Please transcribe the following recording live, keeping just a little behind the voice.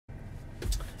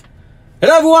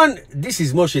Hello everyone, this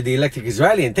is Moshe the Electric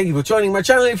Israeli, and thank you for joining my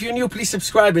channel. If you're new, please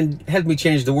subscribe and help me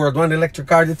change the world one electric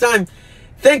car at a time.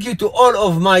 Thank you to all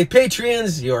of my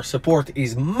Patreons. Your support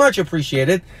is much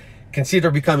appreciated. Consider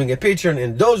becoming a patron,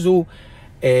 and those who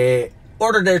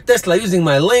order their Tesla using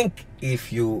my link,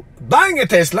 if you buying a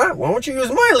Tesla, why don't you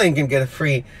use my link and get a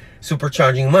free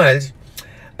supercharging miles?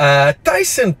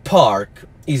 Tyson Park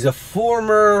is a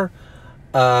former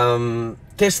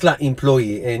Tesla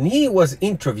employee, and he was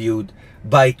interviewed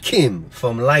by Kim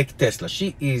from Like Tesla.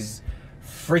 She is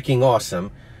freaking awesome.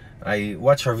 I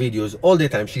watch her videos all the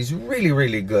time. She's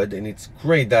really good, and it's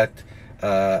great that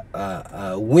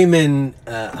women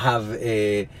have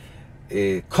a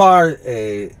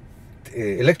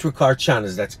electric car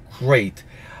channels. That's great.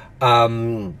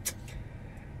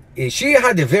 She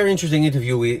had a very interesting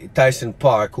interview with Tyson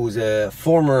Park, who's a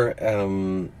former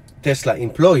Tesla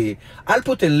employee. I'll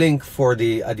put a link for at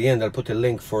the end I'll put a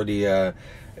link for the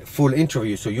full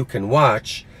interview so you can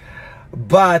watch.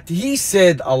 But he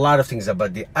said a lot of things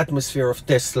about the atmosphere of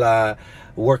Tesla,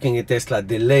 working at Tesla,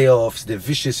 the layoffs, the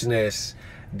viciousness,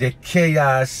 the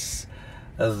chaos,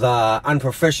 the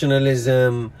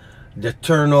unprofessionalism, the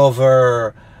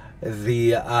turnover,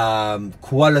 the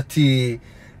quality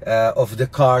of the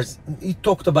cars. He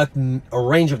talked about a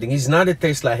range of things. He's not a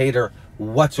Tesla hater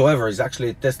whatsoever. He's actually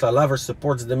a Tesla lover,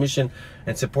 supports the mission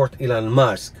and support Elon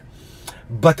Musk.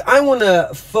 But I want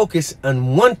to focus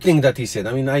on one thing that he said.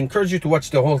 I mean, I encourage you to watch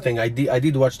the whole thing. I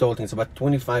did watch the whole thing. It's about a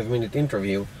 25-minute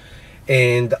interview,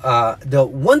 and the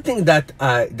one thing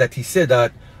that he said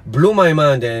that blew my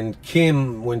mind, and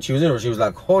Kim, when she was in, she was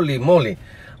like, "Holy moly,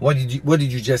 what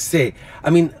did you just say?" I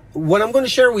mean, what I'm going to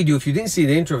share with you, if you didn't see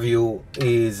the interview,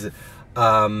 is you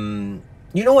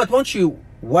know what? Why don't you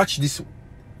watch this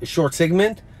short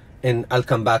segment, and I'll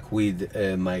come back with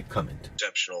my comment.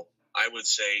 Exceptional. I would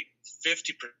say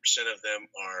 50% of them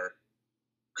are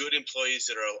good employees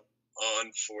that are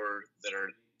that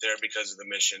are there because of the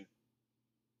mission,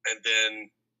 and then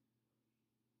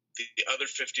the other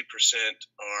 50%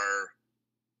 are,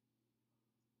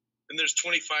 and there's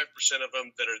 25% of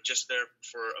them that are just there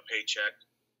for a paycheck.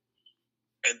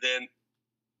 And then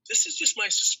this is just my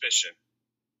suspicion.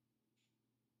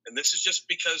 And this is just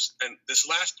because, and this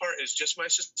last part is just my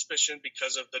suspicion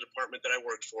because of the department that I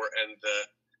worked for and the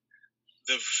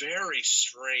very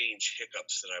strange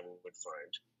hiccups that I would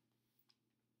find.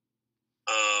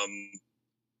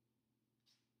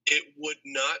 It would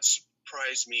not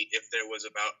surprise me if there was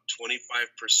about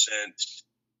 25%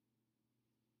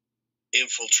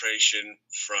 infiltration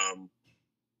from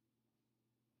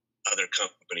other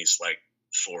companies like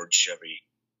Ford, Chevy.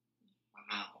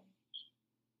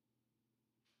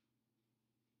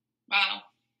 Wow.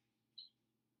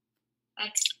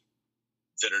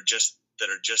 That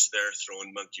are just there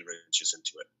throwing monkey wrenches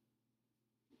into it.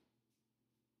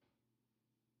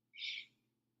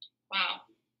 Wow.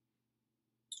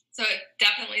 So it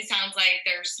definitely sounds like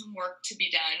there's some work to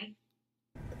be done.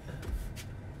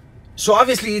 So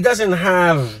obviously he does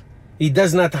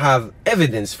not have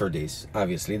evidence for this.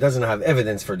 Obviously he doesn't have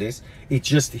evidence for this. It's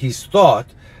just his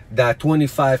thought that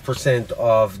 25%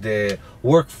 of the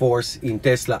workforce in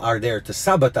Tesla are there to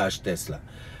sabotage Tesla.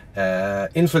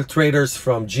 Infiltrators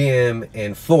from GM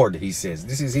and Ford, he says.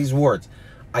 This is his words.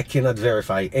 I cannot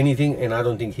verify anything, and I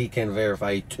don't think he can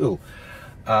verify it too.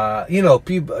 You know,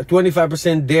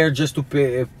 25% there just to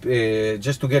pay,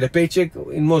 just to get a paycheck.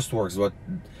 In most works,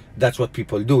 that's what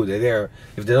people do. They're there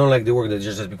if they don't like the work, they're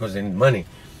just because they need money.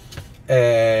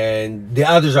 And the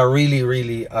others are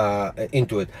really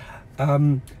into it.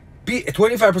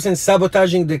 25%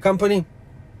 sabotaging the company.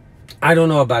 I don't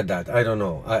know about that. I don't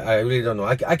know. I really don't know.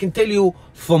 I can tell you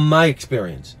from my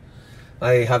experience.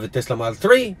 I have a Tesla Model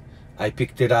 3. I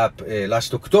picked it up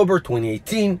last October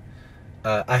 2018.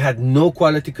 I had no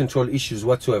quality control issues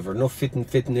whatsoever. No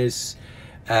fitness,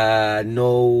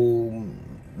 no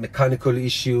mechanical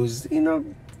issues. You know,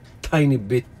 tiny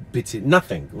bits,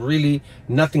 nothing. Really,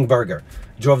 nothing burger.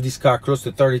 Drove this car close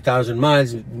to 30,000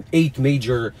 miles, 8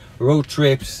 major road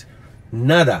trips.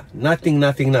 Nada. Nothing.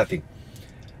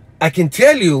 I can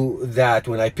tell you that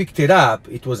when I picked it up,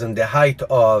 it was in the height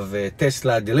of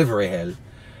Tesla delivery hell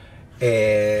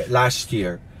last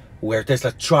year, where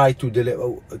Tesla tried to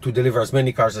deliver as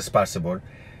many cars as possible.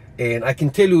 And I can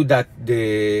tell you that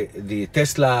the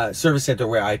Tesla service center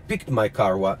where I picked my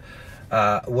car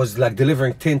was like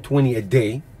delivering 10-20 a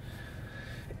day.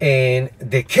 And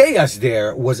the chaos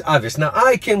there was obvious. Now,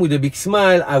 I came with a big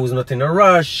smile. I was not in a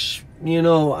rush. You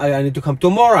know, I need to come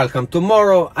tomorrow. I'll come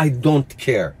tomorrow. I don't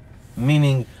care.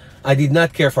 Meaning, I did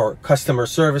not care for customer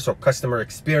service or customer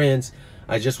experience.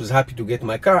 I just was happy to get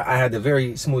my car. I had a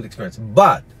very smooth experience.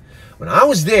 But when I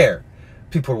was there,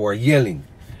 people were yelling.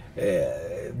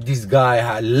 This guy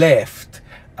had left.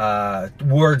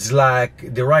 Words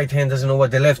like the right hand doesn't know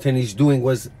what the left hand is doing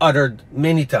was uttered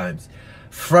many times.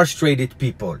 Frustrated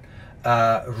people.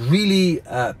 Really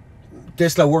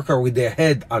Tesla worker with their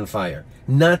head on fire,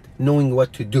 not knowing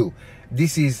what to do.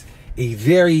 This is a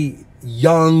very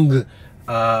young,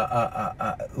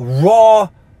 raw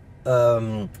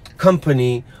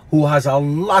company who has a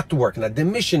lot to work. Now, the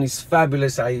mission is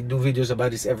fabulous. I do videos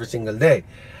about this every single day.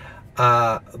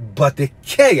 But the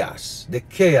chaos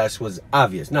was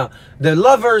obvious. Now, the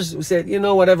lovers said, you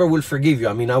know, whatever, we'll forgive you.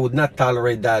 I mean, I would not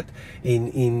tolerate that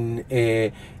in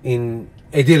a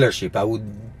dealership. I would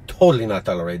totally not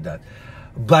tolerate that.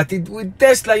 But with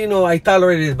Tesla, you know, I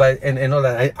tolerated it, and all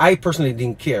that. I personally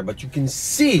didn't care. But you can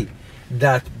see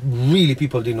that really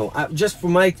people didn't know. Just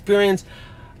from my experience,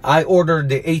 I ordered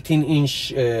the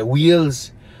 18-inch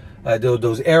wheels,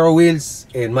 those aero wheels,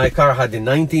 and my car had the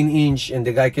 19-inch. And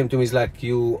the guy came to me, he's like,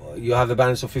 you have a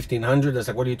balance of 1,500. I was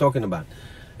like, what are you talking about?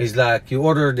 He's like, you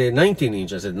ordered the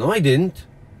 19-inch. I said, no, I didn't.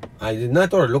 I did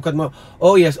not order. Look at my.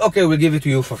 Oh yes, okay, we'll give it to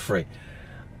you for free.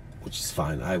 Which is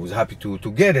fine. I was happy to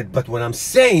get it. But when I'm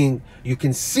saying, you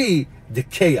can see the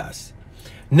chaos.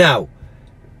 Now,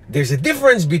 there's a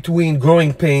difference between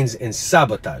growing pains and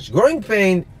sabotage. Growing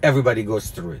pain, everybody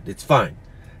goes through it. It's fine.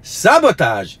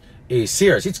 Sabotage is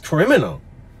serious. It's criminal.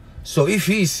 So if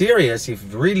he's serious,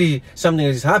 if really something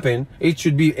has happened, it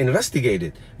should be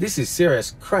investigated. This is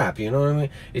serious crap, you know what I mean?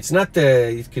 It's not,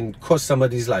 it can cost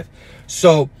somebody's life.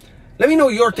 So, let me know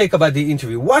your take about the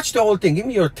interview. Watch the whole thing. Give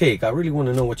me your take. I really want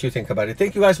to know what you think about it.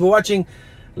 Thank you guys for watching.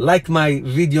 Like my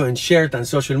video and share it on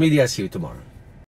social media. See you tomorrow.